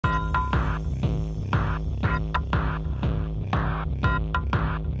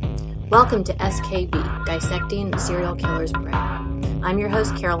Welcome to SkB, Dissecting Serial Killer's Brain. I'm your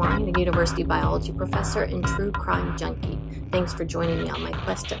host, Caroline, a university biology professor and true crime junkie. Thanks for joining me on my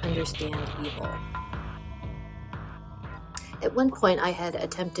quest to understand evil. At one point, I had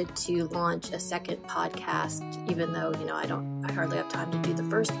attempted to launch a second podcast, even though, I hardly have time to do the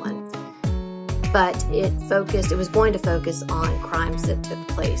first one. But it was going to focus on crimes that took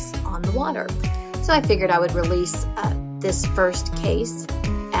place on the water. So I figured I would release this first case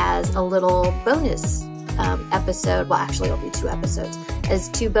as a little bonus episode. Well, actually, it'll be 2 episodes. As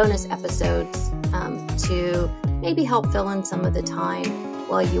 2 bonus episodes to maybe help fill in some of the time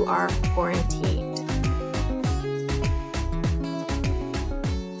while you are quarantined.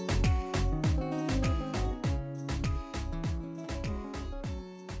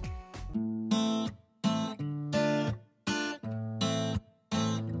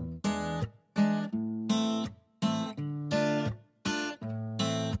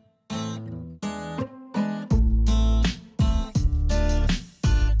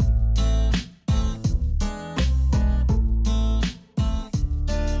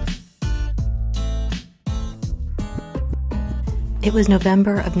 It was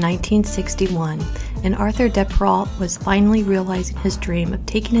November of 1961, and Arthur Dupperault was finally realizing his dream of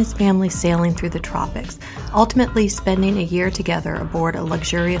taking his family sailing through the tropics, ultimately spending a year together aboard a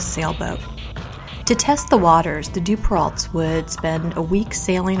luxurious sailboat. To test the waters, the Duperraults would spend a week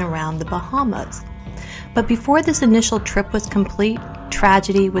sailing around the Bahamas. But before this initial trip was complete,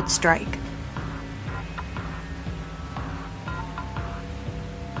 tragedy would strike.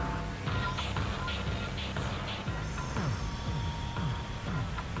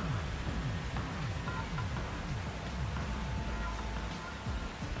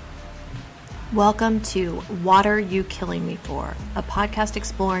 Welcome to What Are You Killing Me For?, a podcast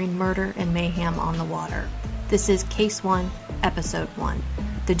exploring murder and mayhem on the water. This is Case 1, Episode 1,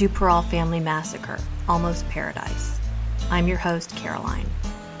 The Duperrault Family Massacre, Almost Paradise. I'm your host, Caroline.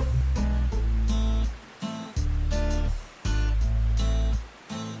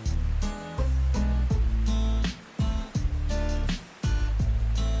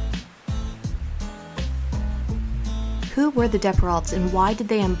 Who were the Duperraults and why did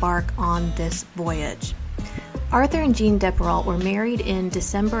they embark on this voyage? Arthur and Jean Dupperault were married in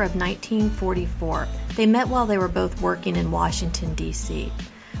December of 1944. They met while they were both working in Washington, D.C.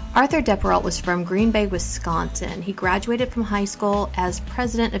 Arthur Dupperault was from Green Bay, Wisconsin. He graduated from high school as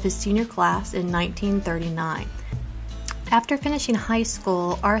president of his senior class in 1939. After finishing high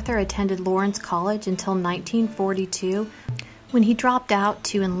school, Arthur attended Lawrence College until 1942, when he dropped out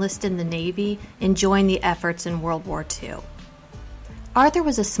to enlist in the Navy and join the efforts in World War II. Arthur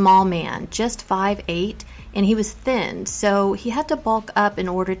was a small man, just 5'8", and he was thin, so he had to bulk up in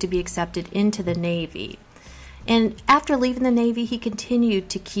order to be accepted into the Navy. And after leaving the Navy, he continued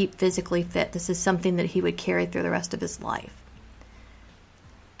to keep physically fit. This is something that he would carry through the rest of his life.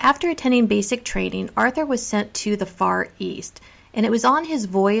 After attending basic training, Arthur was sent to the Far East, and it was on his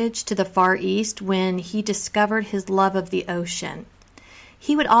voyage to the Far East when he discovered his love of the ocean.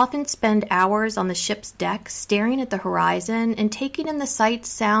 He would often spend hours on the ship's deck staring at the horizon and taking in the sights,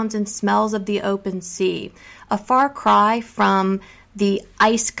 sounds, and smells of the open sea, a far cry from the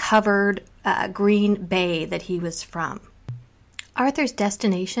ice-covered green bay that he was from. Arthur's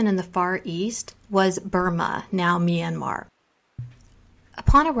destination in the Far East was Burma, now Myanmar.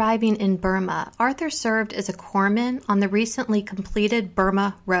 Upon arriving in Burma, Arthur served as a corpsman on the recently completed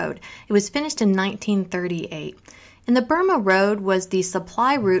Burma Road. It was finished in 1938. And the Burma Road was the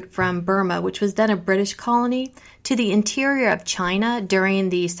supply route from Burma, which was then a British colony, to the interior of China during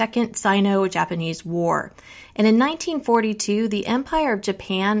the Second Sino-Japanese War. And in 1942, the Empire of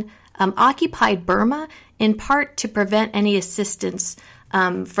Japan occupied Burma in part to prevent any assistance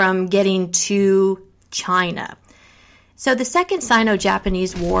from getting to China. So the Second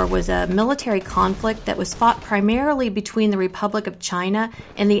Sino-Japanese War was a military conflict that was fought primarily between the Republic of China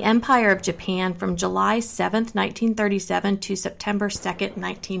and the Empire of Japan from July 7, 1937 to September 2,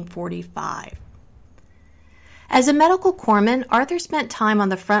 1945. As a medical corpsman, Arthur spent time on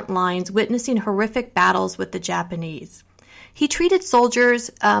the front lines witnessing horrific battles with the Japanese. He treated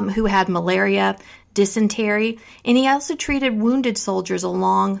soldiers who had malaria, dysentery, and he also treated wounded soldiers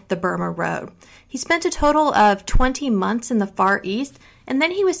along the Burma Road. He spent a total of 20 months in the Far East, and then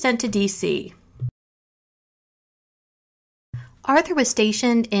he was sent to D.C. Arthur was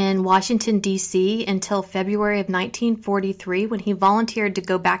stationed in Washington, D.C. until February of 1943 when he volunteered to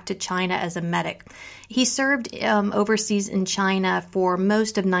go back to China as a medic. He served overseas in China for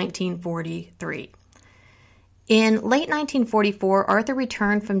most of 1943. In late 1944, Arthur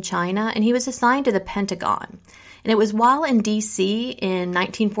returned from China and he was assigned to the Pentagon. And it was while in D.C. in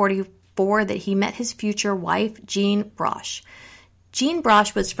 1944 4 that he met his future wife, Jean Brosh. Jean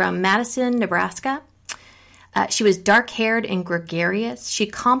Brosh was from Madison, Nebraska. She was dark-haired and gregarious. She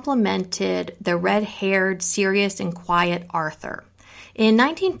complemented the red-haired, serious, and quiet Arthur. In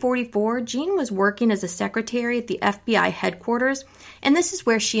 1944, Jean was working as a secretary at the FBI headquarters, and this is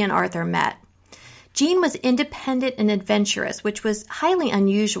where she and Arthur met. Jean was independent and adventurous, which was highly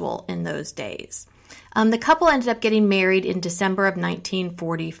unusual in those days. The couple ended up getting married in December of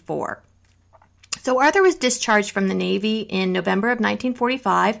 1944. So Arthur was discharged from the Navy in November of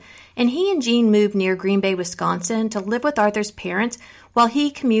 1945, and he and Jean moved near Green Bay, Wisconsin to live with Arthur's parents while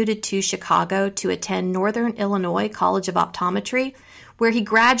he commuted to Chicago to attend Northern Illinois College of Optometry, where he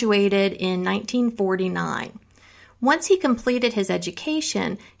graduated in 1949. Once he completed his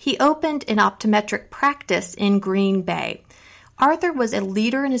education, he opened an optometric practice in Green Bay. Arthur was a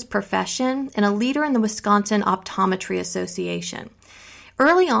leader in his profession and a leader in the Wisconsin Optometry Association.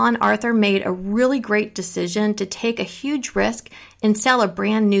 Early on, Arthur made a really great decision to take a huge risk and sell a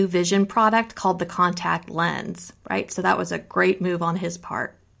brand new vision product called the contact lens, right? So that was a great move on his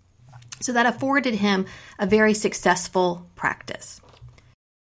part. So that afforded him a very successful practice.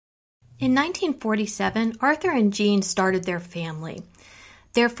 In 1947, Arthur and Jean started their family.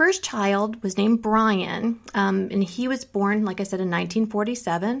 Their first child was named Brian, and he was born, like I said, in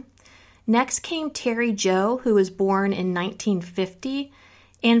 1947. Next came Terry Jo, who was born in 1950.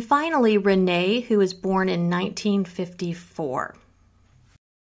 And finally, Renee, who was born in 1954.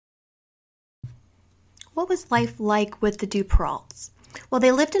 What was life like with the Duperraults? Well,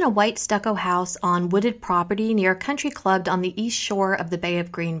 they lived in a white stucco house on wooded property near a country club on the east shore of the Bay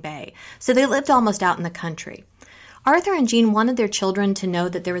of Green Bay. So they lived almost out in the country. Arthur and Jean wanted their children to know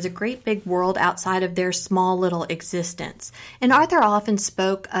that there was a great big world outside of their small little existence. And Arthur often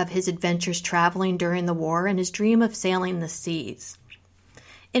spoke of his adventures traveling during the war and his dream of sailing the seas.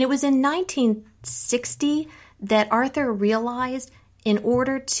 And it was in 1960 that Arthur realized in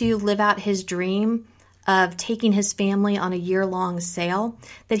order to live out his dream of taking his family on a year-long sail,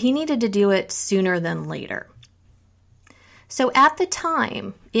 that he needed to do it sooner than later. So at the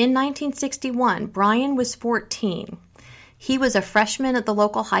time, in 1961, Brian was 14. He was a freshman at the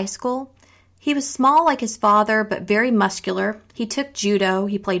local high school. He was small like his father, but very muscular. He took judo.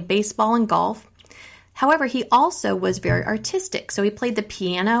 He played baseball and golf. However, he also was very artistic, so he played the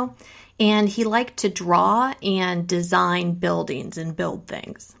piano, and he liked to draw and design buildings and build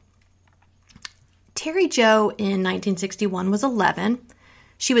things. Terry Jo in 1961 was 11.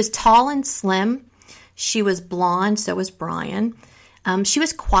 She was tall and slim. She was blonde, so was Brian. She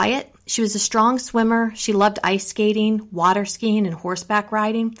was quiet. She was a strong swimmer. She loved ice skating, water skiing, and horseback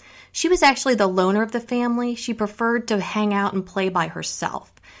riding. She was actually the loner of the family. She preferred to hang out and play by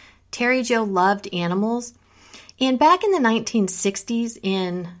herself. Terry Jo loved animals. And back in the 1960s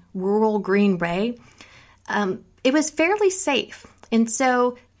in rural Green Bay, it was fairly safe. And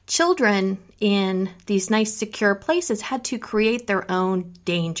so children in these nice, secure places had to create their own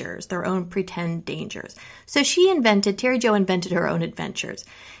dangers, their own pretend dangers. So Terry Jo invented her own adventures.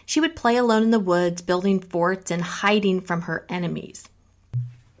 She would play alone in the woods, building forts and hiding from her enemies.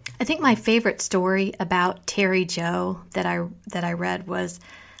 I think my favorite story about Terry Jo that I read was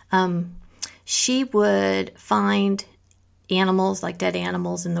she would find animals, like dead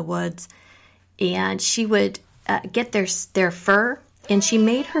animals in the woods, and she would get their fur, and she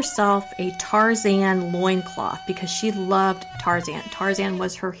made herself a Tarzan loincloth because she loved Tarzan. Tarzan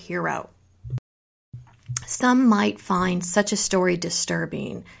was her hero. Some might find such a story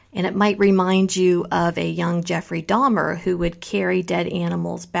disturbing, and it might remind you of a young Jeffrey Dahmer who would carry dead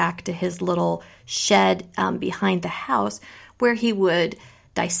animals back to his little shed behind the house, where he would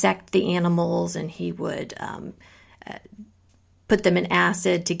dissect the animals and he would put them in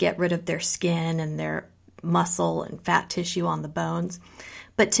acid to get rid of their skin and their muscle and fat tissue on the bones.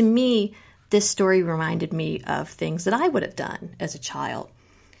 But to me, this story reminded me of things that I would have done as a child.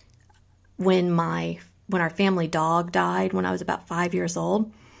 When our family dog died when I was about 5 years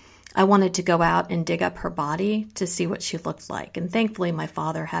old, I wanted to go out and dig up her body to see what she looked like. And thankfully, my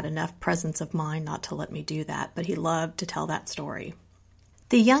father had enough presence of mind not to let me do that, but he loved to tell that story.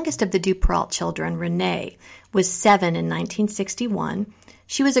 The youngest of the Duperrault children, Renee, was 7 in 1961.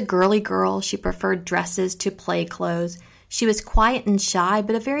 She was a girly girl. She preferred dresses to play clothes. She was quiet and shy,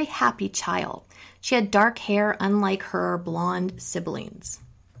 but a very happy child. She had dark hair, unlike her blonde siblings.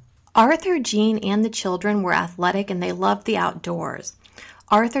 Arthur, Jean, and the children were athletic, and they loved the outdoors.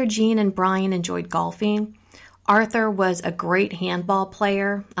 Arthur, Jean, and Brian enjoyed golfing. Arthur was a great handball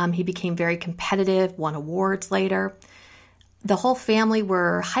player. He became very competitive, won awards later. The whole family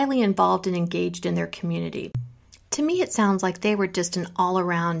were highly involved and engaged in their community. To me, it sounds like they were just an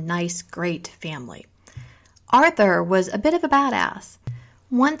all-around nice, great family. Arthur was a bit of a badass.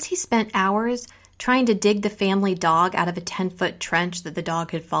 Once he spent hours trying to dig the family dog out of a 10-foot trench that the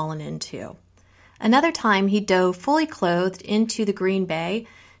dog had fallen into. Another time, he dove fully clothed into the Green Bay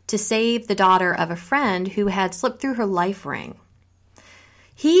to save the daughter of a friend who had slipped through her life ring.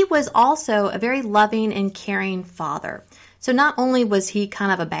 He was also a very loving and caring father. So not only was he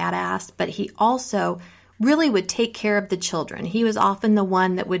kind of a badass, but he also really would take care of the children. He was often the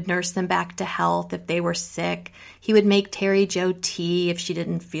one that would nurse them back to health if they were sick. He would make Terry Jo tea if she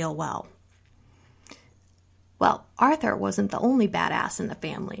didn't feel well. Well, Arthur wasn't the only badass in the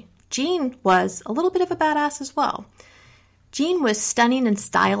family. Jean was a little bit of a badass as well. Jean was stunning and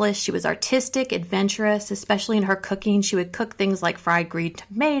stylish. She was artistic, adventurous, especially in her cooking. She would cook things like fried green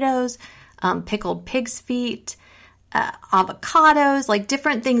tomatoes, pickled pig's feet, avocados, like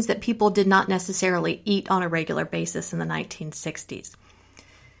different things that people did not necessarily eat on a regular basis in the 1960s.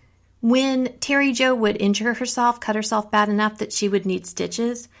 When Terry Jo would injure herself, cut herself bad enough that she would need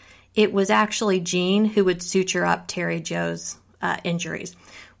stitches, it was actually Jean who would suture up Terry Jo's injuries,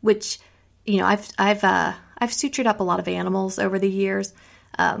 which, you know, I've sutured up a lot of animals over the years,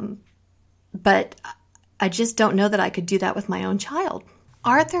 but I just don't know that I could do that with my own child.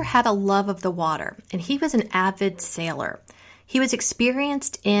 Arthur had a love of the water, and he was an avid sailor. He was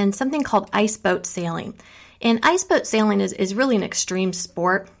experienced in something called iceboat sailing. And iceboat sailing is really an extreme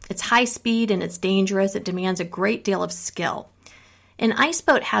sport. It's high speed and it's dangerous. It demands a great deal of skill. An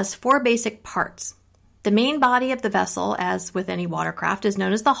iceboat has 4 basic parts. The main body of the vessel, as with any watercraft, is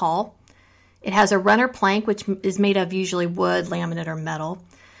known as the hull. It has a runner plank, which is made of usually wood, laminate, or metal.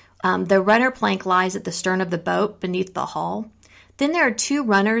 The runner plank lies at the stern of the boat beneath the hull. Then there are 2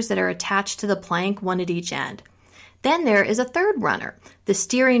 runners that are attached to the plank, one at each end. Then there is a third runner, the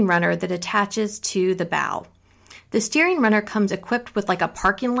steering runner that attaches to the bow. The steering runner comes equipped with like a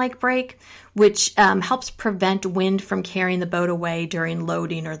parking-like brake, which helps prevent wind from carrying the boat away during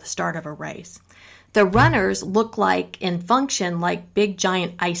loading or the start of a race. The runners look like and function like big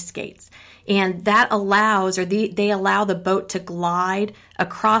giant ice skates, and that allows, or they allow the boat to glide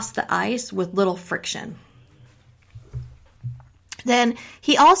across the ice with little friction. Then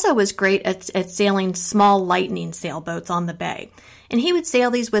he also was great at sailing small lightning sailboats on the bay, and he would sail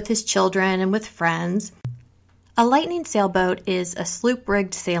these with his children and with friends. A lightning sailboat is a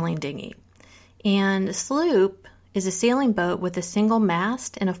sloop-rigged sailing dinghy, and a sloop is a sailing boat with a single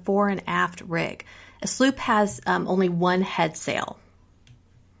mast and a fore and aft rig. A sloop has only one head sail.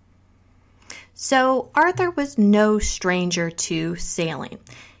 So Arthur was no stranger to sailing.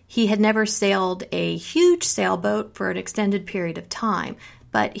 He had never sailed a huge sailboat for an extended period of time,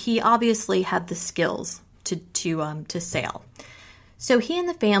 but he obviously had the skills to sail. So he and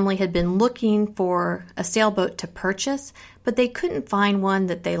the family had been looking for a sailboat to purchase, but they couldn't find one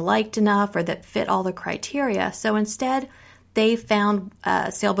that they liked enough or that fit all the criteria. So instead, they found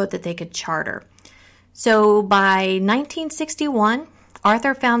a sailboat that they could charter. So by 1961,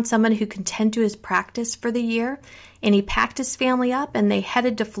 Arthur found someone who could tend to his practice for the year, and he packed his family up and they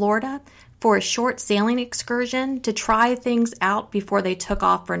headed to Florida for a short sailing excursion to try things out before they took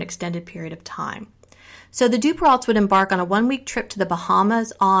off for an extended period of time. So the Duperraults would embark on a 1-week trip to the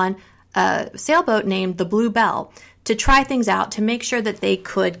Bahamas on a sailboat named the Blue Bell to try things out, to make sure that they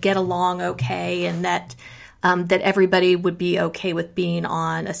could get along okay and that everybody would be okay with being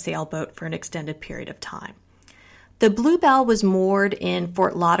on a sailboat for an extended period of time. The Blue Bell was moored in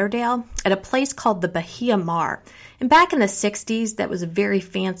Fort Lauderdale at a place called the Bahia Mar. And back in the 60s, that was a very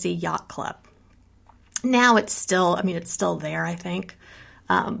fancy yacht club. Now it's still there, I think,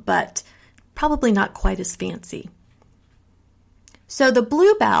 but probably not quite as fancy. So the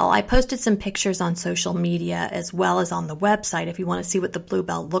Blue Bell, I posted some pictures on social media as well as on the website if you want to see what the Blue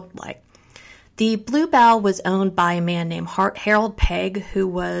Bell looked like. The Blue Bell was owned by a man named Harold Pegg, who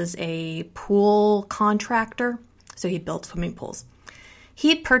was a pool contractor. So he built swimming pools. He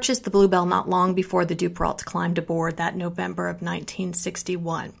had purchased the Blue Bell not long before the Duperraults climbed aboard that November of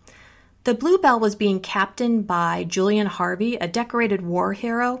 1961. The Blue Bell was being captained by Julian Harvey, a decorated war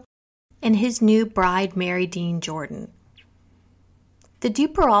hero, and his new bride, Mary Dean Jordan. The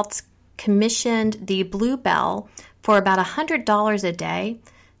Duperraults commissioned the Blue Bell for about $100 a day.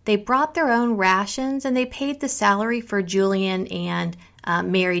 They brought their own rations, and they paid the salary for Julian and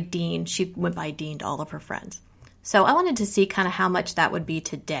Mary Dean. She went by Dean to all of her friends. So I wanted to see kind of how much that would be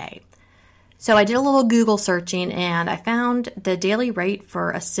today. So I did a little Google searching, and I found the daily rate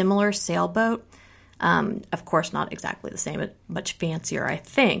for a similar sailboat. Of course, not exactly the same, but much fancier, I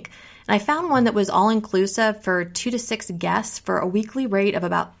think. And And I found one that was all-inclusive for 2 to 6 guests for a weekly rate of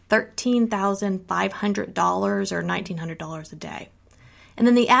about $13,500 or $1,900 a day. And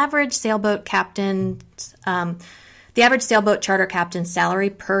then the average sailboat charter captain's salary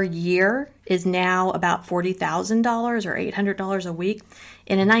per year is now about $40,000 or $800 a week.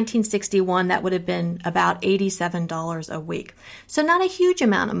 And in 1961, that would have been about $87 a week. So not a huge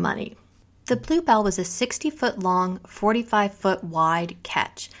amount of money. The Bluebell was a 60-foot-long, 45-foot-wide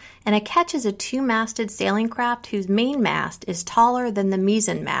ketch. And a ketch is a two-masted sailing craft whose main mast is taller than the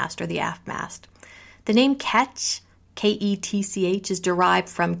mizzen mast or the aft mast. The name ketch, K-E-T-C-H, is derived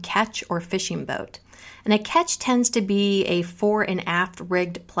from ketch or fishing boat. And a ketch tends to be a fore and aft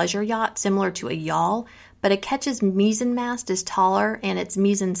rigged pleasure yacht similar to a yawl, but a ketch's mizzen mast is taller and its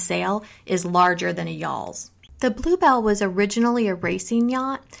mizzen sail is larger than a yawl's. The Bluebell was originally a racing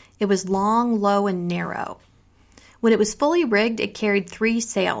yacht. It was long, low, and narrow. When it was fully rigged, it carried 3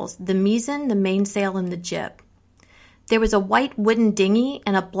 sails, the mizzen, the mainsail, and the jib. There was a white wooden dinghy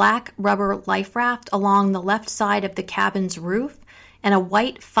and a black rubber life raft along the left side of the cabin's roof, and a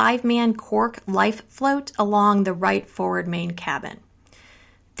white 5-man cork life float along the right forward main cabin.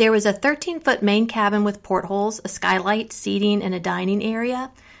 There was a 13-foot main cabin with portholes, a skylight, seating, and a dining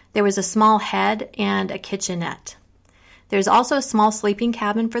area. There was a small head and a kitchenette. There's also a small sleeping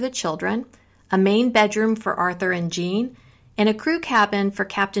cabin for the children, a main bedroom for Arthur and Jean, and a crew cabin for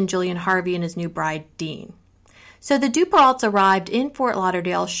Captain Julian Harvey and his new bride, Dean. So the Duperraults arrived in Fort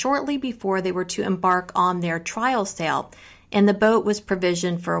Lauderdale shortly before they were to embark on their trial sail, and the boat was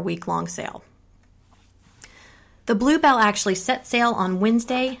provisioned for a week-long sail. The Bluebell actually set sail on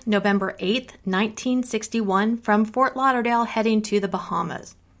Wednesday, November 8th, 1961, from Fort Lauderdale heading to the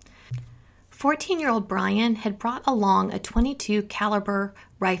Bahamas. 14-year-old Brian had brought along a .22 caliber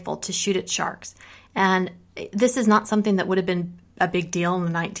rifle to shoot at sharks, and this is not something that would have been a big deal in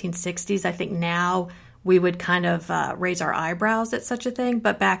the 1960s. I think now we would kind of raise our eyebrows at such a thing,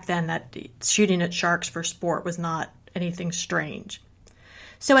 but back then that shooting at sharks for sport was not anything strange.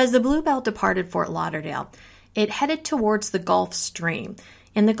 So as the Bluebell departed Fort Lauderdale, it headed towards the Gulf Stream.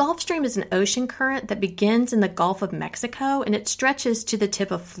 And the Gulf Stream is an ocean current that begins in the Gulf of Mexico and it stretches to the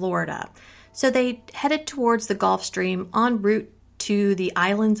tip of Florida. So they headed towards the Gulf Stream en route to the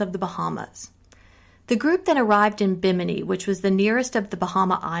islands of the Bahamas. The group then arrived in Bimini, which was the nearest of the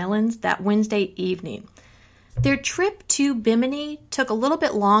Bahama Islands, that Wednesday evening. Their trip to Bimini took a little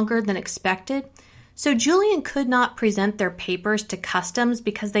bit longer than expected, so Julian could not present their papers to customs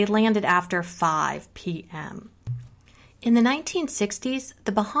because they landed after 5 p.m. In the 1960s,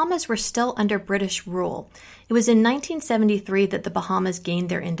 the Bahamas were still under British rule. It was in 1973 that the Bahamas gained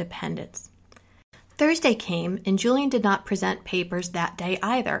their independence. Thursday came, and Julian did not present papers that day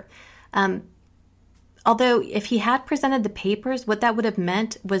either. Although if he had presented the papers, what that would have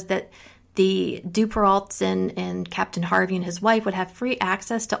meant was that the Duperraults and Captain Harvey and his wife would have free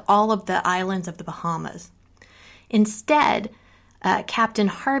access to all of the islands of the Bahamas. Instead, Captain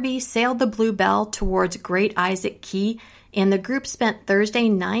Harvey sailed the Bluebell towards Great Isaac Key, and the group spent Thursday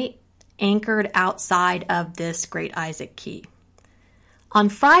night anchored outside of this Great Isaac Key. On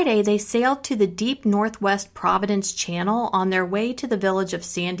Friday, they sailed to the deep Northwest Providence Channel on their way to the village of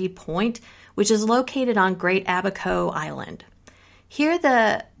Sandy Point, which is located on Great Abaco Island. Here,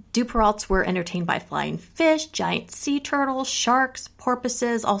 the Duperraults were entertained by flying fish, giant sea turtles, sharks,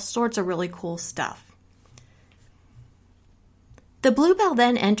 porpoises, all sorts of really cool stuff. The Bluebell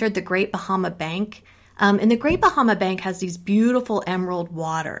then entered the Great Bahama Bank, and the Great Bahama Bank has these beautiful emerald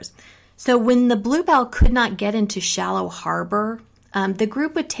waters. So when the Bluebell could not get into shallow harbor, the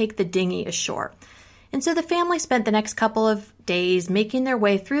group would take the dinghy ashore. And so the family spent the next couple of days making their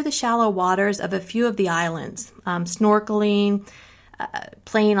way through the shallow waters of a few of the islands, snorkeling,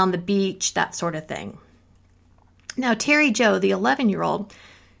 playing on the beach, that sort of thing. Now, Terry Jo, the 11-year-old,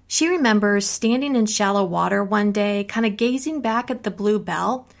 she remembers standing in shallow water one day, kind of gazing back at the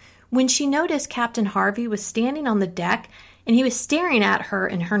Bluebell, when she noticed Captain Harvey was standing on the deck and he was staring at her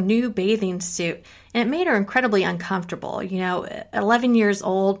in her new bathing suit. And it made her incredibly uncomfortable. 11 years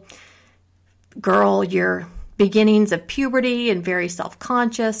old, girl, your beginnings of puberty and very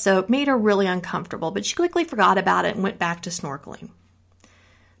self-conscious, so it made her really uncomfortable, but she quickly forgot about it and went back to snorkeling.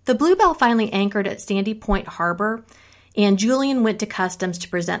 The Bluebell finally anchored at Sandy Point Harbor, and Julian went to customs to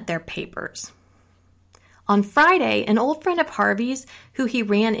present their papers. On Friday, an old friend of Harvey's, who he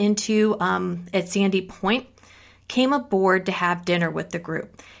ran into at Sandy Point, came aboard to have dinner with the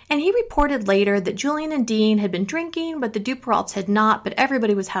group. And he reported later that Julian and Dean had been drinking, but the Duperraults had not, but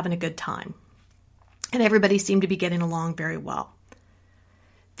everybody was having a good time. And everybody seemed to be getting along very well.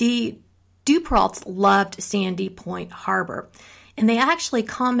 The Duperraults loved Sandy Point Harbor. And they actually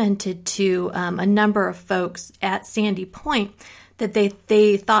commented to a number of folks at Sandy Point that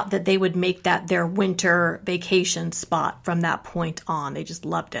they thought that they would make that their winter vacation spot from that point on. They just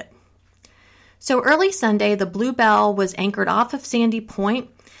loved it. So early Sunday, the Bluebell was anchored off of Sandy Point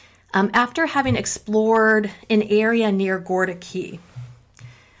after having explored an area near Gorda Key.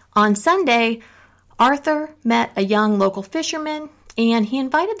 On Sunday, Arthur met a young local fisherman, and he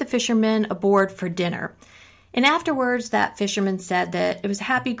invited the fisherman aboard for dinner. And afterwards, that fisherman said that it was a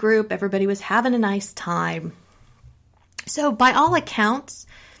happy group, everybody was having a nice time. So by all accounts,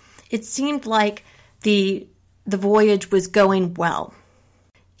 it seemed like the voyage was going well.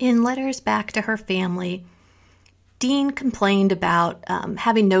 In letters back to her family, Dean complained about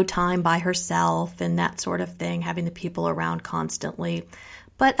having no time by herself and that sort of thing, having the people around constantly.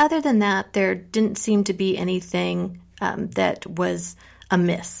 But other than that, there didn't seem to be anything that was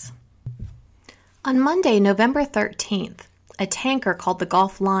amiss. On Monday, November 13th, a tanker called the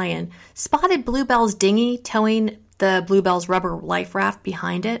Gulf Lion spotted Bluebell's dinghy towing the Bluebell's rubber life raft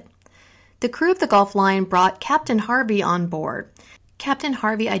behind it. The crew of the Gulf Lion brought Captain Harvey on board. Captain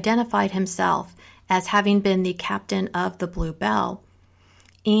Harvey identified himself as having been the captain of the Bluebell,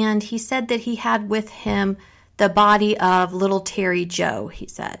 and he said that he had with him the body of little Terry Joe, he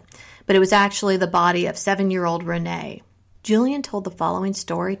said, but it was actually the body of 7-year-old Renee. Julian told the following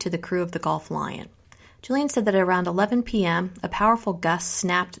story to the crew of the Gulf Lion. Julian said that at around 11 p.m., a powerful gust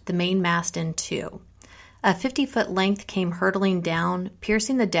snapped the main mast in two. A 50-foot length came hurtling down,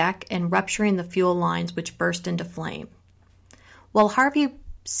 piercing the deck and rupturing the fuel lines, which burst into flame. While Harvey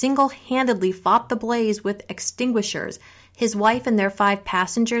single-handedly fought the blaze with extinguishers, his wife and their 5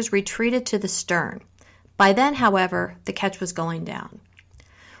 passengers retreated to the stern. By then, however, the ketch was going down.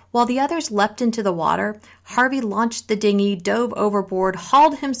 While the others leapt into the water, Harvey launched the dinghy, dove overboard,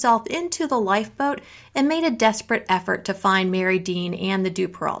 hauled himself into the lifeboat, and made a desperate effort to find Mary Dean and the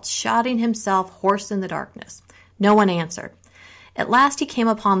Duperraults, shouting himself hoarse in the darkness. No one answered. At last he came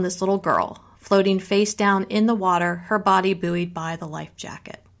upon this little girl, floating face down in the water, her body buoyed by the life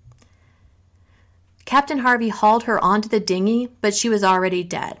jacket. Captain Harvey hauled her onto the dinghy, but she was already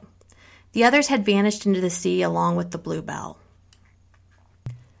dead. The others had vanished into the sea along with the Bluebell.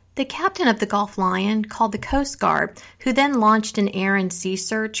 The captain of the Gulf Lion called the Coast Guard, who then launched an air and sea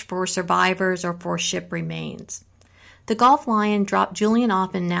search for survivors or for ship remains. The Gulf Lion dropped Julian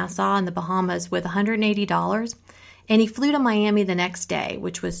off in Nassau in the Bahamas with $180, and he flew to Miami the next day,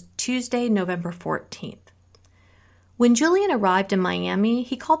 which was Tuesday, November 14th. When Julian arrived in Miami,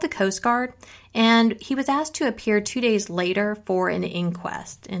 he called the Coast Guard, and he was asked to appear 2 days later for an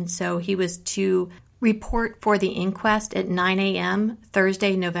inquest. And so he was to report for the inquest at 9 a.m.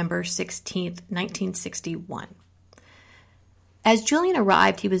 Thursday, November 16th, 1961. As Julian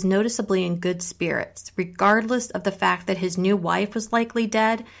arrived, he was noticeably in good spirits, regardless of the fact that his new wife was likely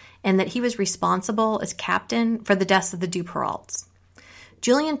dead and that he was responsible as captain for the deaths of the Duperraults.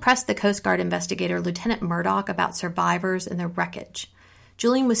 Julian pressed the Coast Guard investigator, Lieutenant Murdoch, about survivors and the wreckage.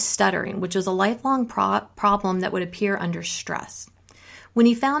 Julian was stuttering, which was a lifelong problem that would appear under stress. When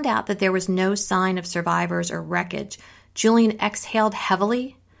he found out that there was no sign of survivors or wreckage, Julian exhaled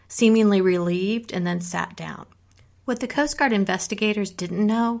heavily, seemingly relieved, and then sat down. What the Coast Guard investigators didn't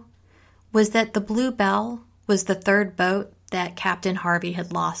know was that the Bluebell was the 3rd boat that Captain Harvey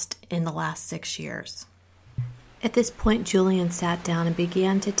had lost in the last 6 years. At this point, Julian sat down and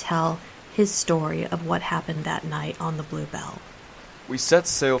began to tell his story of what happened that night on the Bluebell. We set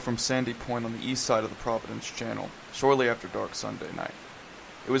sail from Sandy Point on the east side of the Providence Channel, shortly after dark Sunday night.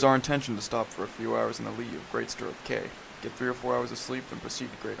 It was our intention to stop for a few hours in the lee of Great Stirrup Cay, get 3 or 4 hours of sleep, then proceed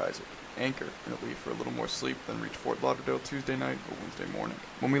to Great Isaac, anchor in the lee for a little more sleep, then reach Fort Lauderdale Tuesday night or Wednesday morning.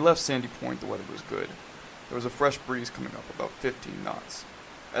 When we left Sandy Point, the weather was good. There was a fresh breeze coming up, about 15 knots.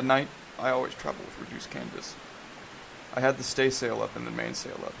 At night, I always travel with reduced canvas. I had the staysail up and the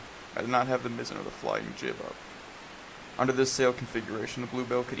mainsail up. I did not have the mizzen or the flying jib up. Under this sail configuration, the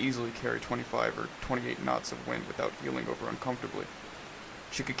Bluebell could easily carry 25 or 28 knots of wind without heeling over uncomfortably.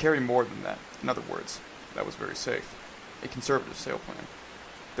 She could carry more than that. In other words, that was very safe. A conservative sail plan.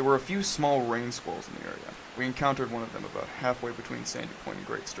 There were a few small rain squalls in the area. We encountered one of them about halfway between Sandy Point and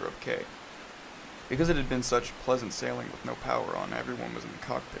Great Stirrup Cay. Because it had been such pleasant sailing with no power on, everyone was in the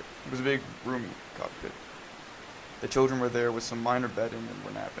cockpit. It was a big, roomy cockpit. The children were there with some minor bedding and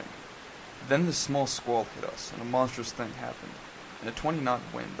were napping. Then this small squall hit us, and a monstrous thing happened. In a 20-knot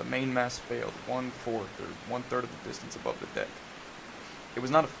wind, the mainmast failed 1/4 or 1/3 of the distance above the deck. It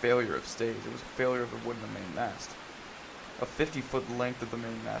was not a failure of stays, it was a failure of the wood in the mainmast. A 50-foot length of the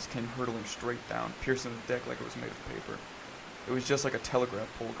mainmast came hurtling straight down, piercing the deck like it was made of paper. It was just like a telegraph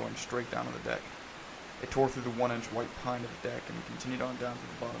pole going straight down on the deck. It tore through the 1-inch white pine of the deck and continued on down to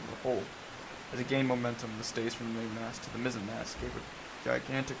the bottom of the hole. As it gained momentum, the stays from the mainmast to the mizzenmast gave a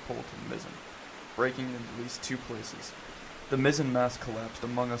gigantic pull to the mizzen, breaking it in at least 2 places. The mizzenmast collapsed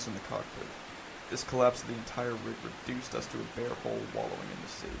among us in the cockpit. This collapse of the entire rig reduced us to a bare hole wallowing in the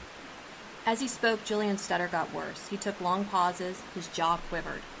sea. As he spoke, Julian's stutter got worse. He took long pauses. His jaw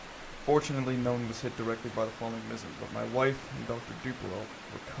quivered. Fortunately, no one was hit directly by the falling mizzen, but my wife and Dr. Duperrault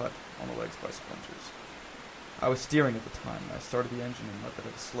were cut on the legs by splinters. I was steering at the time, and I started the engine and let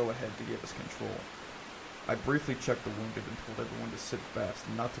it slow ahead to give us control. I briefly checked the wounded and told everyone to sit fast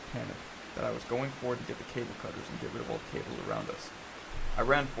and not to panic, that I was going forward to get the cable cutters and get rid of all the cables around us. I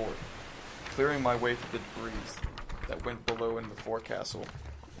ran forward, clearing my way through the debris that went below in the forecastle,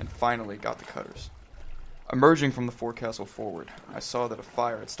 and finally got the cutters. Emerging from the forecastle forward, I saw that a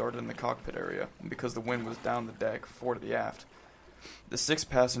fire had started in the cockpit area, and because the wind was down the deck, fore to the aft, the 6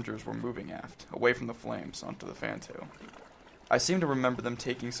 passengers were moving aft, away from the flames, onto the fantail. I seem to remember them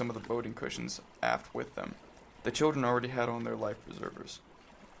taking some of the boating cushions aft with them. The children already had on their life preservers.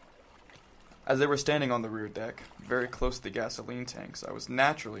 As they were standing on the rear deck, very close to the gasoline tanks, I was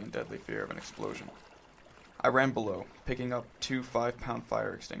naturally in deadly fear of an explosion. I ran below, picking up 2 5-pound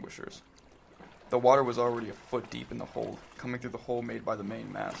fire extinguishers. The water was already a foot deep in the hold, coming through the hole made by the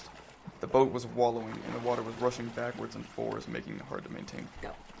main mast. The boat was wallowing, and the water was rushing backwards and forwards, making it hard to maintain.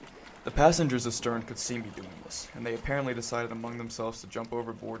 The passengers astern could see me doing this, and they apparently decided among themselves to jump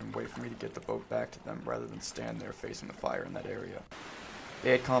overboard and wait for me to get the boat back to them rather than stand there facing the fire in that area.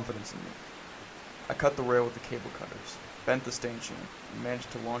 They had confidence in me. I cut the rail with the cable cutters, bent the stanchion, and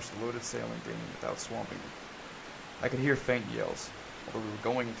managed to launch the loaded sailing dinghy without swamping it. I could hear faint yells, although we were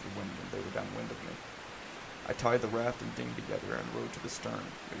going into the wind and they were downwind of me. I tied the raft and dinghy together and rowed to the stern.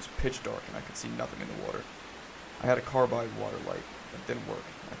 It was pitch dark and I could see nothing in the water. I had a carbide water light, but it didn't work.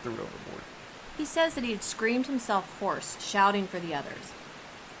 I threw it overboard. He says that he had screamed himself hoarse, shouting for the others.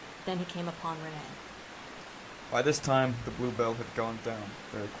 Then he came upon Renee. By this time, the blue bell had gone down,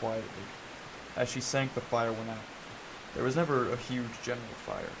 very quietly. As she sank, the fire went out. There was never a huge general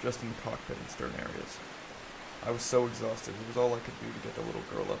fire, just in the cockpit and stern areas. I was so exhausted, it was all I could do to get the little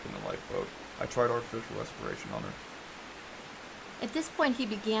girl up in the lifeboat. I tried artificial respiration on her. At this point, he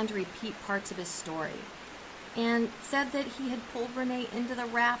began to repeat parts of his story, and said that he had pulled Renee into the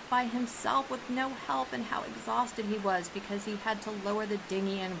raft by himself with no help, and how exhausted he was because he had to lower the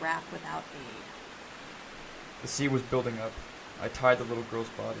dinghy and raft without aid. The sea was building up. I tied the little girl's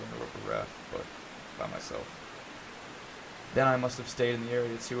body in the rubber raft, but by myself. Then I must have stayed in the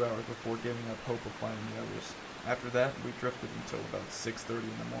area 2 hours before giving up hope of finding the others. After that, we drifted until about 6:30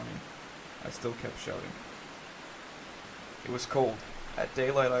 in the morning. I still kept shouting. It was cold. At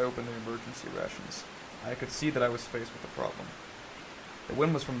daylight, I opened the emergency rations. I could see that I was faced with a problem. The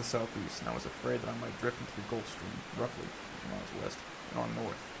wind was from the southeast, and I was afraid that I might drift into the Gulf Stream, roughly 50 miles west, and on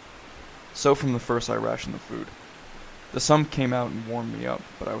north. So from the first, I rationed the food. The sun came out and warmed me up,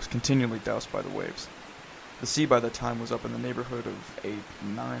 but I was continually doused by the waves. The sea by that time was up in the neighborhood of 8,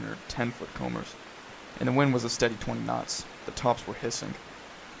 9, or 10-foot combers, and the wind was a steady 20 knots. The tops were hissing.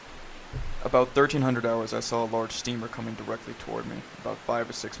 About 1,300 hours, I saw a large steamer coming directly toward me, about 5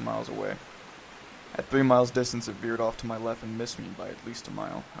 or 6 miles away. At 3 miles distance, it veered off to my left and missed me by at least a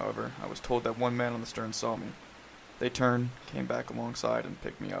mile. However, I was told that one man on the stern saw me. They turned, came back alongside, and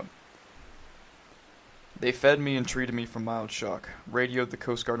picked me up. They fed me and treated me for mild shock, radioed the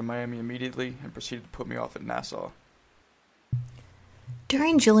Coast Guard of Miami immediately, and proceeded to put me off at Nassau.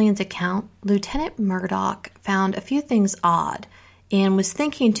 During Julian's account, Lieutenant Murdoch found a few things odd and was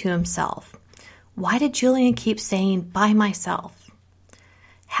thinking to himself, why did Julian keep saying, by myself?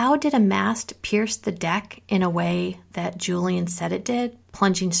 How did a mast pierce the deck in a way that Julian said it did,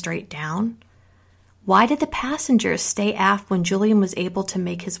 plunging straight down? Why did the passengers stay aft when Julian was able to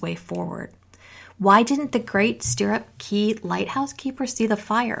make his way forward? Why didn't the great Stirrup Key lighthouse keeper see the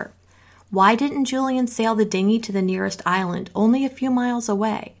fire? Why didn't Julian sail the dinghy to the nearest island, only a few miles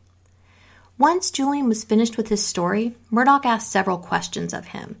away? Once Julian was finished with his story, Murdoch asked several questions of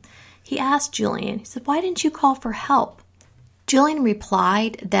him. He asked Julian, he said, why didn't you call for help? Julian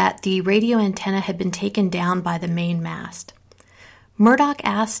replied that the radio antenna had been taken down by the main mast. Murdoch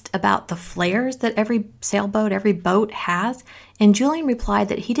asked about the flares that every sailboat, every boat has, and Julian replied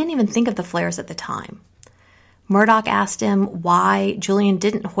that he didn't even think of the flares at the time. Murdoch asked him why Julian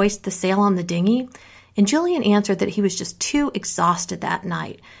didn't hoist the sail on the dinghy, and Julian answered that he was just too exhausted that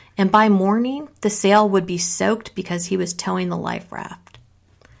night, and by morning, the sail would be soaked because he was towing the life raft.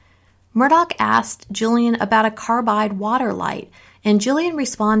 Murdoch asked Julian about a carbide water light, and Julian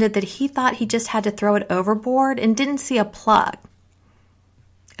responded that he thought he just had to throw it overboard and didn't see a plug.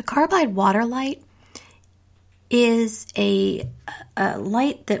 A carbide water light is a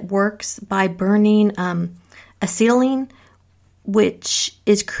light that works by burning acetylene, which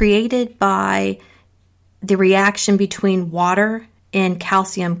is created by the reaction between water and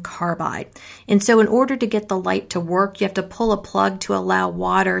calcium carbide. And so in order to get the light to work, you have to pull a plug to allow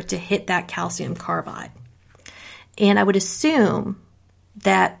water to hit that calcium carbide. And I would assume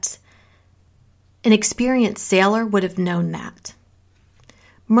that an experienced sailor would have known that.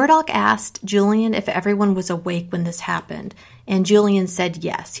 Murdoch asked Julian if everyone was awake when this happened, and Julian said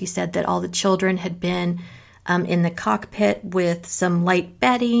yes. He said that all the children had been in the cockpit with some light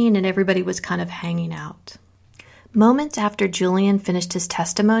bedding, and everybody was kind of hanging out. Moments after Julian finished his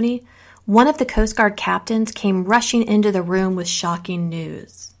testimony, one of the Coast Guard captains came rushing into the room with shocking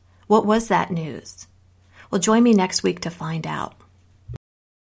news. What was that news? Well, join me next week to find out.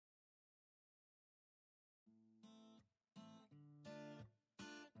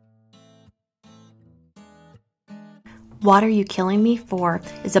 What Are You Killing Me For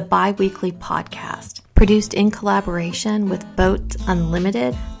is a bi-weekly podcast produced in collaboration with Boats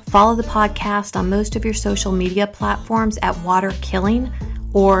Unlimited. Follow the podcast on most of your social media platforms at Water Killing,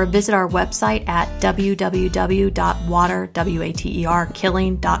 or visit our website at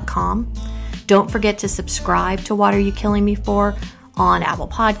www.waterkilling.com. Don't forget to subscribe to What Are You Killing Me For on Apple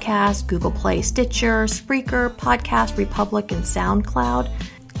Podcasts, Google Play, Stitcher, Spreaker, Podcast Republic, and SoundCloud.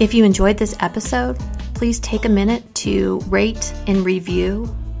 If you enjoyed this episode, please take a minute to rate and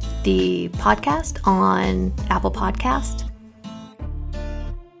review the podcast on Apple Podcast.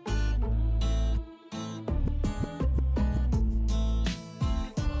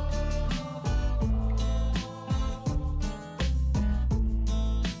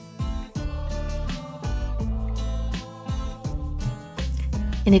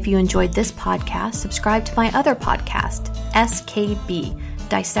 And if you enjoyed this podcast, subscribe to my other podcast, SkB,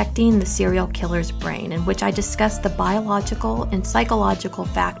 Dissecting the Serial Killer's Brain, in which I discuss the biological and psychological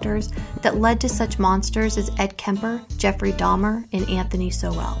factors that led to such monsters as Ed Kemper, Jeffrey Dahmer, and Anthony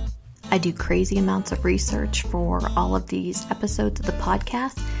Sowell. I do crazy amounts of research for all of these episodes of the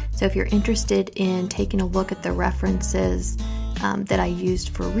podcast, so if you're interested in taking a look at the references that I used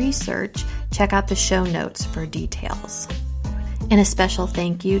for research, check out the show notes for details. And a special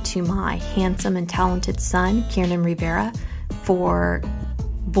thank you to my handsome and talented son, Kiernan Rivera, for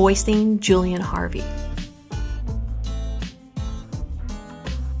voicing Julian Harvey.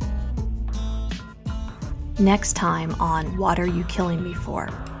 Next time on What Are You Killing Me For?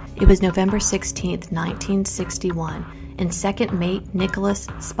 It was November 16th, 1961, and second mate Nicolaos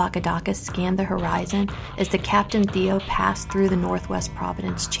Spachidakis scanned the horizon as the Captain Theo passed through the Northwest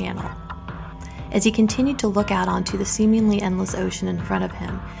Providence Channel. As he continued to look out onto the seemingly endless ocean in front of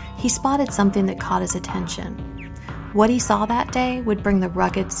him, he spotted something that caught his attention. What he saw that day would bring the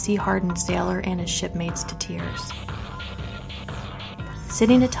rugged, sea-hardened sailor and his shipmates to tears.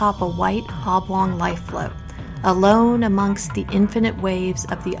 Sitting atop a white, oblong lifeboat, alone amongst the infinite waves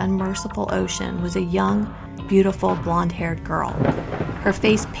of the unmerciful ocean, was a young, beautiful, blonde-haired girl, her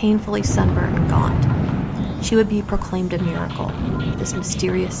face painfully sunburnt and gaunt. She would be proclaimed a miracle, this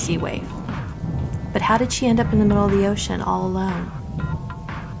mysterious sea waif. But how did she end up in the middle of the ocean all alone?